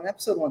episode, season 1,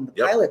 episode 1, the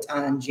Yep. pilot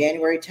on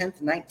January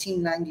 10th,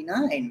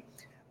 1999.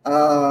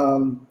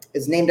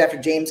 Is named after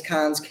James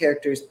Caan's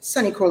character's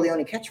Sonny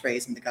Corleone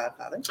catchphrase in The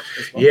Godfather.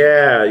 as well.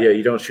 Yeah.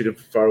 You don't shoot them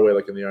far away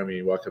like in the army.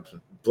 You walk up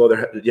and blow their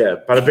head. Yeah,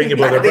 bada bing, you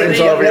blow their Bada bing, brains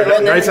yeah, all over. yeah,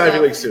 your Nice yeah. Ivy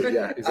League suit.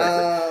 Yeah,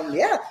 exactly.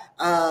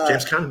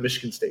 James Caan,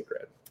 Michigan State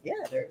grad. Yeah,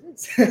 there it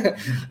is.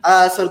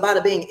 So the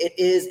Bada Bing, it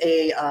is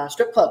a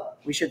strip club,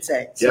 we should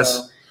say. So,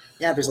 Yes.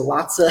 Yeah, there's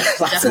lots of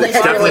Definitely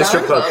that definitely going a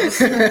strip club.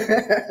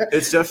 on.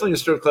 It's definitely a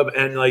strip club,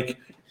 and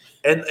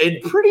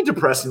and pretty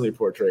depressingly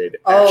portrayed.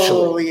 Oh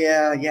Actually,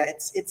 yeah.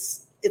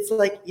 It's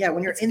like, yeah,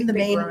 when you're It's in a the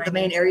big main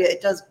grind. area,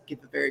 it does give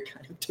a very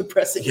kind of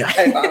depressing Yeah.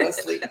 vibe,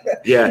 honestly.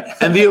 yeah.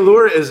 And the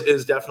allure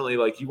is definitely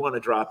like you want to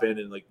drop in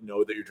and like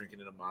know that you're drinking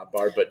in a mob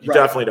bar, but you Right.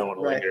 definitely don't want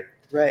to Right. linger.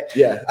 Right.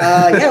 Yeah.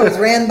 Yeah, it was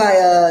ran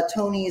by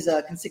Tony's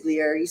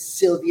consigliere,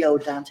 Silvio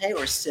Dante,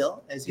 or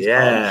Sil, as he's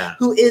Yeah.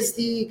 called, who is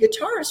the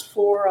guitarist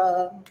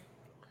for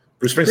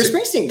Bruce Bruce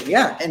Springsteen. Springsteen.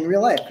 Yeah, in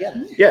real life. Yeah.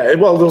 Yeah, and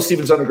well, Little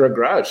Steven's Underground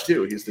Garage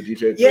too. He's the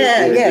DJ.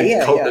 Yeah,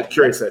 yeah. That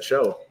curates that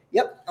show.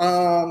 Yep.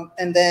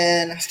 And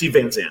then Steve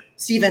Van Zandt.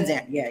 Steve Van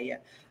Zandt. Yeah.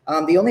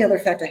 The only other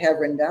fact I have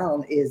written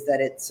down is that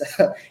it's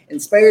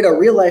inspired a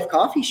real life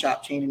coffee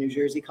shop chain in New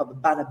Jersey called the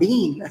Bada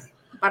Bean.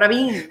 Bada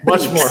bing.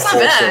 Much more It's not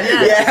bad,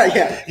 wholesome.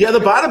 Yeah. Yeah, the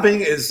Bada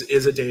Bing is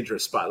a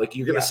dangerous spot. Like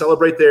you're gonna Yeah.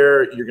 celebrate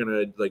there. You're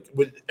gonna like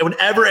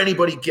whenever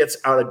anybody gets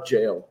out of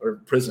jail or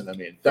prison. I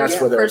mean, that's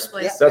Yeah, where they're First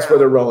place. that's where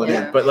they're rolling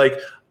Yeah. in. But like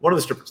one of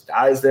the strippers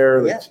dies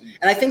there. Yeah. Like,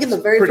 And I think in the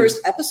very Pretty-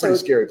 first episode,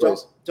 pretty scary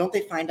place. don't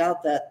they find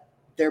out that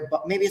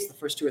maybe it's the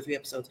first 2 or 3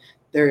 episodes.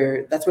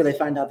 That's where they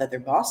find out that their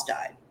boss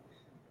died.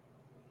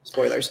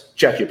 Spoilers.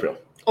 Jackie Aprile.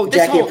 Oh, this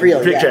Jackie whole,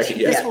 Aprile. Big yes. Jackie,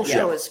 yeah. this whole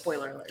show is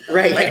spoiler alert.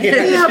 Right. Like,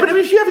 Yeah, but I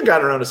mean, if you haven't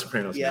gotten around to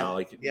Sopranos Yeah. now,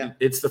 like Yeah.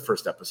 it's the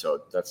first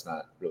episode. That's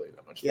not really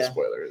that much of a Yeah.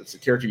 spoiler. It's a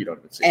character you don't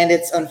even see. And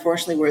it's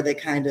unfortunately where they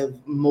kind of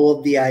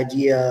mold the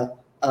idea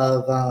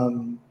of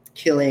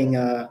killing.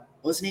 What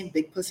was his name?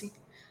 Big Pussy.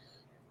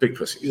 Big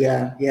Pussy.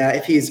 Yeah.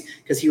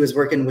 Because he was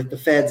working with the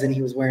feds and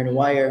he was wearing a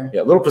wire.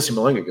 Yeah, Little Pussy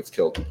Malenga gets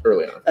killed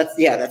early on. That's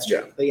true.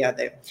 Yeah. But yeah,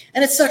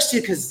 and it sucks too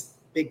because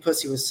Big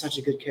Pussy was such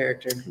a good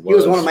character. He was.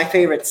 was one of my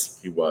favorites.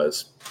 He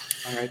was.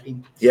 R.I.P.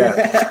 Yeah.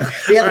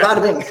 Yeah, the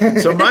Bada Bing.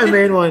 So my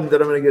main one that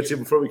I'm going to get to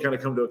before we kind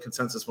of come to a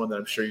consensus one that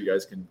I'm sure you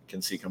guys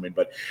can see coming,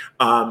 but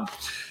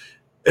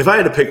if I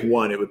had to pick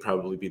one, it would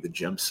probably be the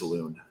Gem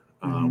Saloon,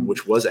 Mhm.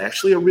 which was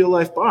actually a real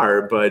life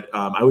bar, but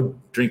I would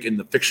drink in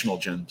the fictional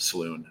Gem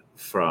Saloon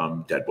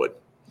from Deadwood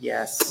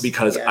Yes.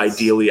 because yes.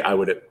 ideally I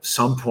would at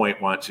some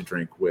point want to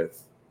drink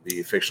with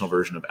the fictional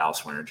version of Al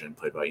Swearingen,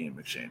 played by Ian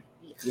McShane.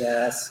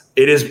 Yes.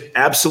 It is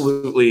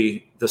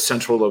absolutely the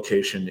central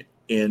location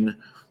in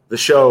the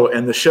show,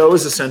 and the show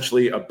is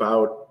essentially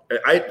about.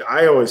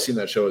 I always seen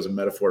that show as a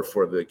metaphor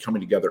for the coming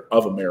together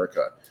of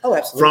America Oh,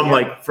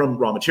 absolutely. from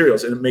raw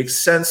materials, and it makes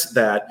sense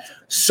that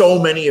so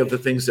many of the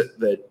things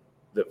that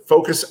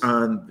focus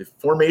on the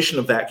formation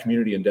of that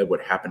community in Deadwood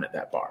happen at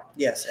that bar.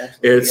 Yes,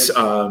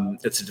 absolutely.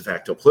 It's a de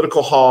facto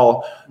political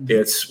hall. Mhm.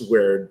 It's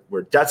where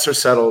debts are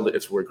settled.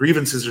 It's where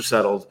grievances are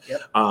settled.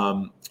 Yep.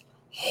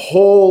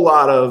 Whole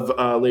lot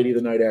of Lady of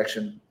the Night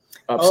action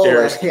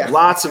upstairs. yeah.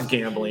 Lots of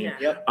gambling. Yeah.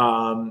 Yep.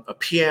 A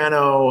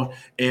piano,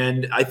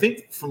 and I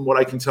think from what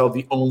I can tell,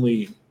 the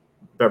only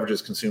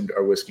beverages consumed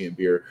are whiskey and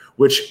beer,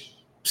 which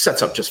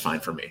sets up just fine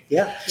for me.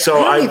 Yeah.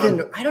 So I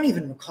don't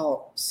even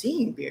recall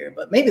seeing beer,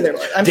 but maybe there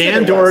was. I'm sure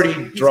Dan there was.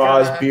 Doherty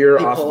draws got a- beer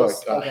he off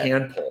pulls, of a okay.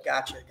 hand pull.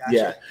 Gotcha.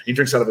 Yeah, he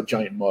drinks out of a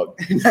giant mug.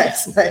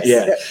 nice.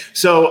 Yeah.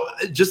 So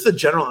just the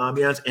general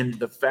ambiance and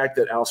the fact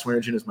that Al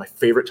Swearingen is my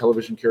favorite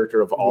television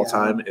character of all Yeah.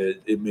 time,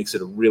 it makes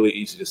it a really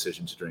easy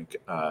decision to drink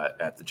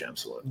at the Gem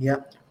Saloon.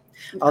 Yep.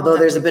 Although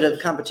there's a bit of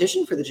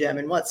competition for the gem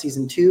in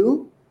season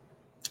 2?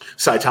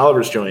 Cy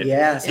Tolliver's joint.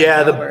 Yes.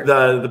 Yeah,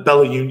 the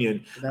Bella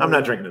Union. I'm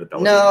not drinking to the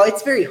Bella No, Union.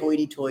 it's very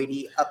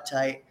hoity-toity,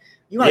 uptight.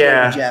 You want to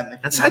Yeah. go to the gem.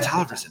 And Cy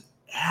Tolliver's an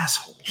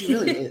asshole. He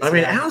really is. I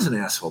mean, yeah. Al's an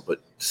asshole, but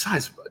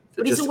Cy's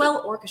But he's a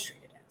well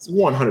orchestrated asshole.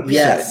 100%.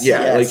 Yes,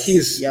 yeah, yes. like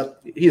he's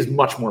Yep.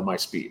 much more my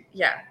speed.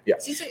 Yeah. Yeah.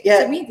 See, so,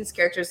 Yeah. To me, this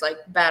character's like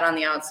bad on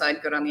the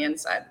outside, good on the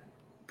inside.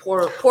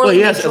 Well, Poorly he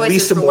made has at choices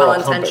least a for moral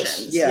well-intentioned.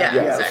 compass. Yeah, Yeah,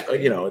 yeah.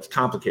 exactly. You know, it's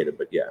complicated,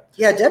 but yeah.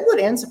 Yeah, Deadwood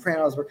and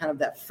Sopranos were kind of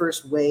that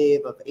first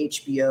wave of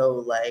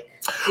HBO, like,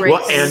 Great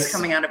Well, things and-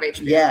 coming out of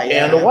HBO. yeah.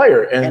 And The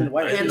Wire. And The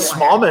Wire. And The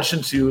small Wire.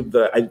 mention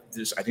to I think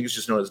it's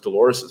just known as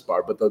Dolores's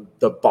bar, but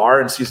the bar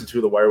in season 2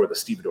 of The Wire with the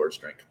stevedores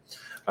drink.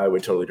 I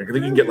would totally drink. I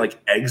think you can get like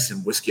eggs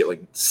and whiskey at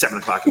like 7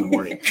 o'clock in the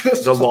morning.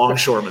 It's a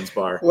longshoreman's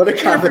bar. What a I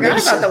forgot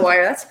combination. about The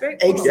Wire. That's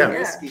great. Eggs Yeah. and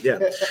whiskey. Yeah.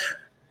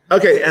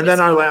 Okay, and then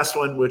our last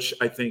one, which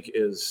I think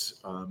is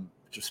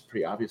just a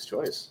pretty obvious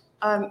choice.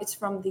 It's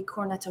from the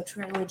Cornetto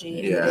trilogy.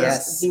 Yeah.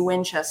 Yes. The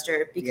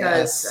Winchester,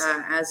 because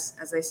Yes.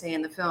 as they say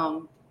in the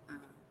film,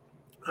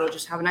 we'll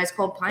just have a nice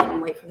cold pint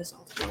and wait for this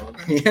all to go over.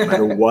 No Yeah.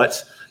 matter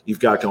what you've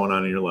got going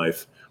on in your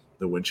life,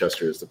 the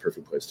Winchester is the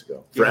perfect place to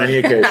go for Yeah. any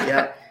occasion.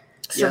 Yeah.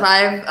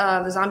 Survive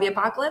the zombie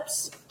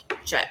apocalypse?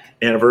 Check.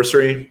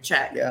 Anniversary,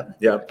 Check. Yeah.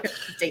 yeah.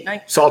 Date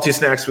night? Salty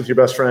snacks with your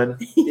best friend,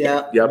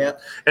 Yeah. Yep. Yeah.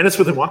 and it's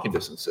within walking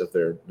distance of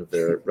their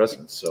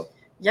residence. So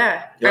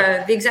Yeah.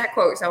 Yeah. The exact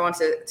quotes I want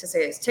to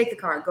say is take the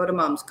car, go to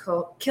Mom's,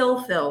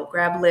 kill Phil,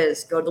 grab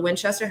Liz, go to the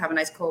Winchester, have a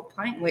nice cold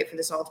pint, and wait for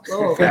this all to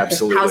blow over.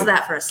 Absolutely. How's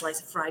that for a slice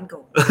of fried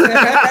gold?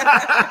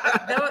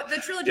 The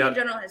trilogy Yep. in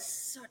general has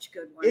such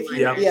good If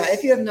you, one-liners. Yeah.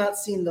 if you have not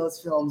seen those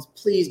films,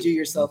 please do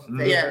yourself a Mhm.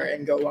 favor Yeah.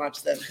 and go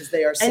watch them because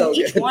they are And so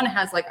each good. one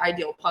has like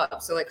ideal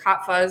pubs. So like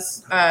Hot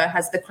Fuzz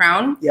has the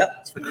Crown. Yep.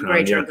 It's The from Crown,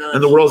 Great yeah. Drug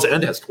And the World's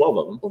End has 12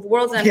 of them. Well, the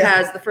World's End Yeah.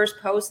 has the First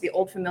Post, the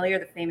Old Familiar,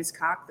 the Famous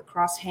Cock, the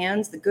Crossed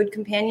Hands, the Good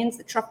Companions,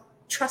 the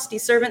Trusty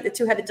Servant, the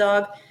Two-Headed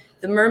Dog,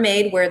 the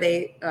Mermaid, where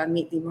they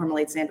meet the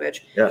marmalade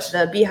sandwich, Yes.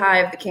 the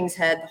Beehive, the King's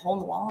Head, the Hole in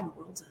the Wall, and the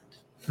World's End.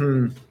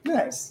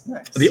 Nice.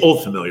 Nice. The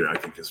Old Familiar, I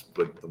think, is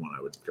the one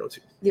I would go to.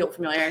 The Old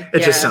Familiar. It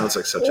yeah. just sounds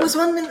like such What a. was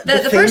one?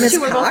 The first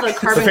two were both like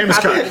carbon famous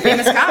copy. cock. The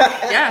Famous Cock.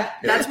 Yeah,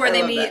 that's where I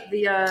they love meet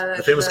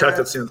The famous cock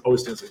that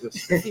always stands like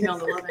this. the female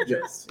the love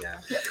interest.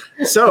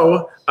 Yeah.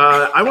 So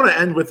I want to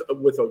end with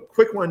a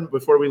quick one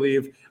before we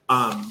leave,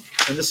 and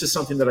this is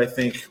something that I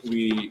think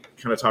we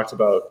kind of talked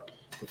about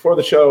before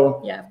the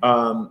show. Yeah.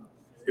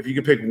 If you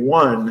could pick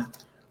one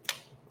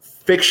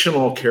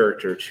fictional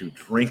character to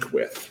drink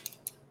with,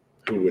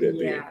 who would it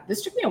be? Yeah.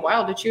 This took me a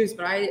while to choose,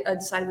 but I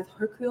decided with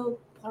Hercule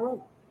Poirot.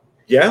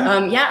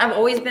 Yeah. Yeah, I've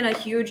always been a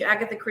huge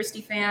Agatha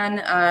Christie fan.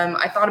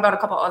 I thought about a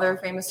couple other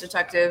famous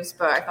detectives,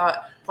 but I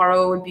thought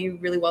Poirot would be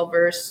really well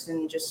versed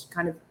in just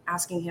kind of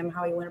asking him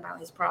how he went about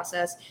his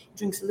process. He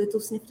drinks a little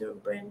snifter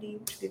of brandy,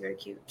 which would be very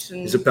cute.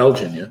 And He's a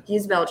Belgian, yeah.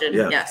 he's Belgian,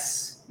 Yeah.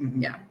 yes.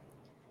 Mhm. Yeah.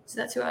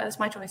 So that's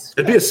my choice.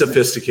 It'd be a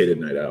sophisticated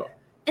night out.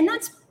 And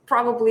that's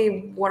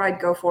probably what I'd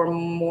go for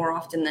more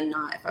often than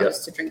not if I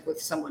was to drink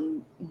with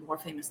someone more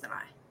famous than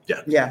I.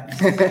 Yeah.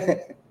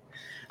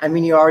 I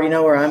mean, you already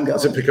know where I'm going.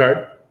 Is it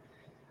Picard?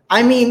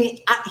 I mean,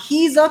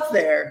 he's up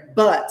there,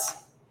 but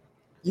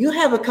you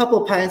have a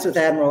couple pints with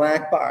Admiral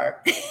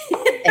Akbar,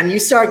 and you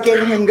start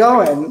getting him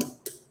going.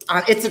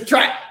 It's a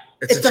trap.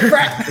 It's a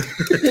trap.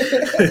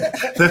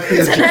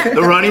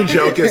 The running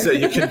joke is that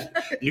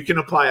you can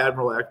apply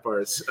Admiral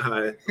Akbar's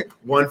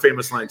one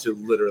famous line to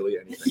literally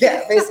anything.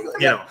 Yeah, basically.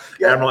 You know,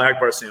 Yeah. Admiral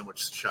Akbar's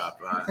sandwich shop.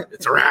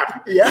 It's a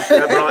wrap. Yeah.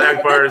 Admiral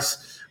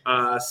Akbar's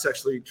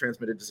sexually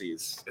transmitted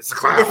disease. It's a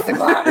clap. It's a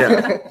clap.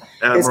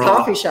 Yeah. His Admiral-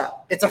 coffee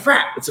shop. It's a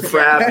frap. It's a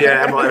frap.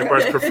 Yeah, Admiral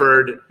Akbar's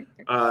preferred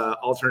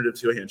alternative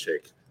to a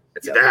handshake.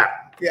 It's a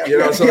dap. Yeah. You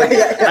know, so like,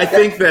 Yeah. I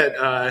think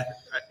that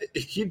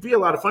he'd be a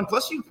lot of fun.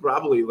 Plus, you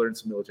probably learn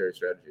some military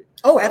strategy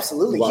Oh,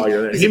 absolutely. while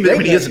you're there. he's a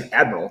great He is guy. an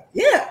admiral.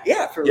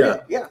 Yeah, for Yeah.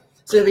 real. Yeah.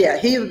 So yeah,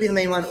 he would be the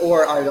main one,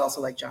 or I would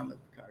also like John Luke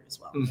Picard as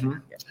well.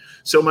 Mhm. Yeah.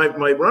 So my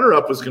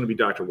runner-up was going to be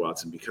Dr.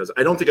 Watson because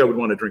I don't think I would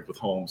want to drink with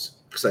Holmes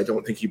because I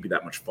don't think he'd be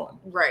that much fun.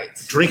 Right.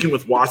 Drinking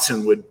with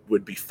Watson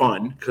would be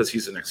fun because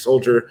he's an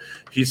ex-soldier.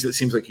 It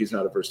seems like he's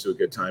not averse to a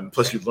good time.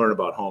 Plus, you'd learn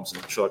about Holmes,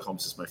 and Sherlock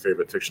Holmes is my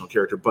favorite fictional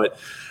character. But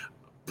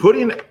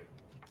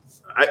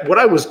what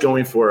I was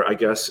going for, I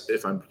guess,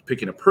 if I'm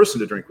picking a person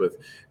to drink with,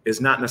 is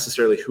not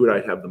necessarily who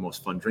I'd have the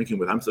most fun drinking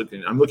with. I'm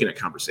looking at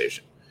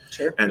conversation.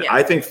 Sure. And Yeah.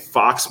 I think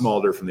Fox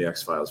Mulder from the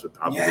X-Files would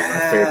probably be my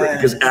Yes. favorite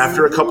because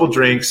after a couple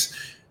drinks,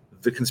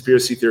 the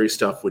conspiracy theory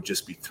stuff would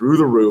just be through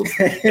the roof.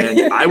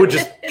 And I would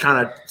just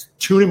kind of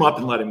tune him up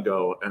and let him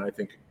go. And I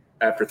think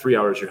after 3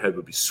 hours, your head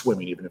would be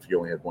swimming, even if you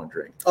only had one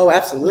drink. Oh,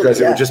 absolutely. Because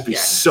it yeah. would just be Yeah.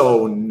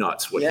 so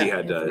nuts what he Yeah.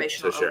 had to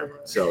Informational share.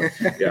 overload. So,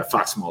 yeah,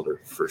 Fox Mulder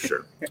for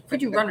sure. If we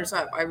do runners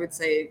up, I would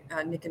say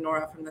Nick and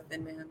Nora from the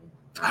Thin Man.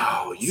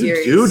 Oh, you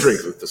series. do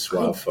drink with the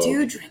suave I folk.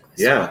 do drink with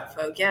Yeah.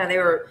 suave folk. Yeah, they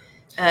were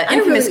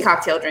infamous really-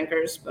 cocktail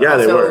drinkers, but Yeah,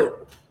 they also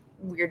were.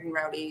 weird and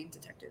rowdy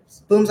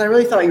detectives. Booms, I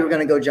really thought you were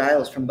going to go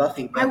Giles from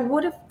Buffy. I But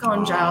would have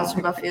gone Giles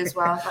from Buffy as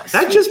well.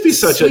 That'd just be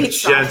such a Sweet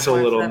soft gentle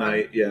boy little for them.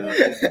 night. Yeah.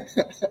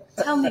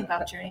 Tell me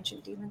about your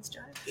ancient demons,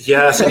 Giles.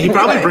 Yes. And he'd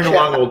probably bring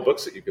along old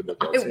books that you could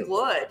look at. It too.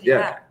 would,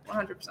 Yeah. yeah,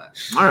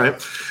 100%. All right.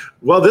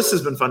 Well, this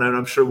has been fun, and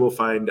I'm sure we'll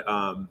find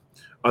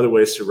other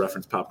ways to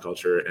reference pop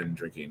culture and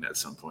drinking at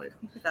some point.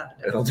 Without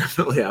a doubt. It'll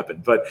definitely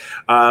happen. But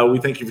we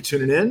thank you for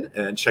tuning in,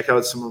 and check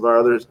out some of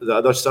the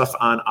other stuff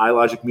on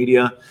iLogic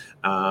Media.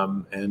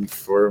 And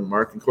for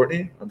Mark and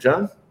Courtney, I'm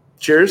John.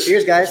 Cheers.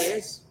 cheers, guys.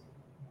 Cheers.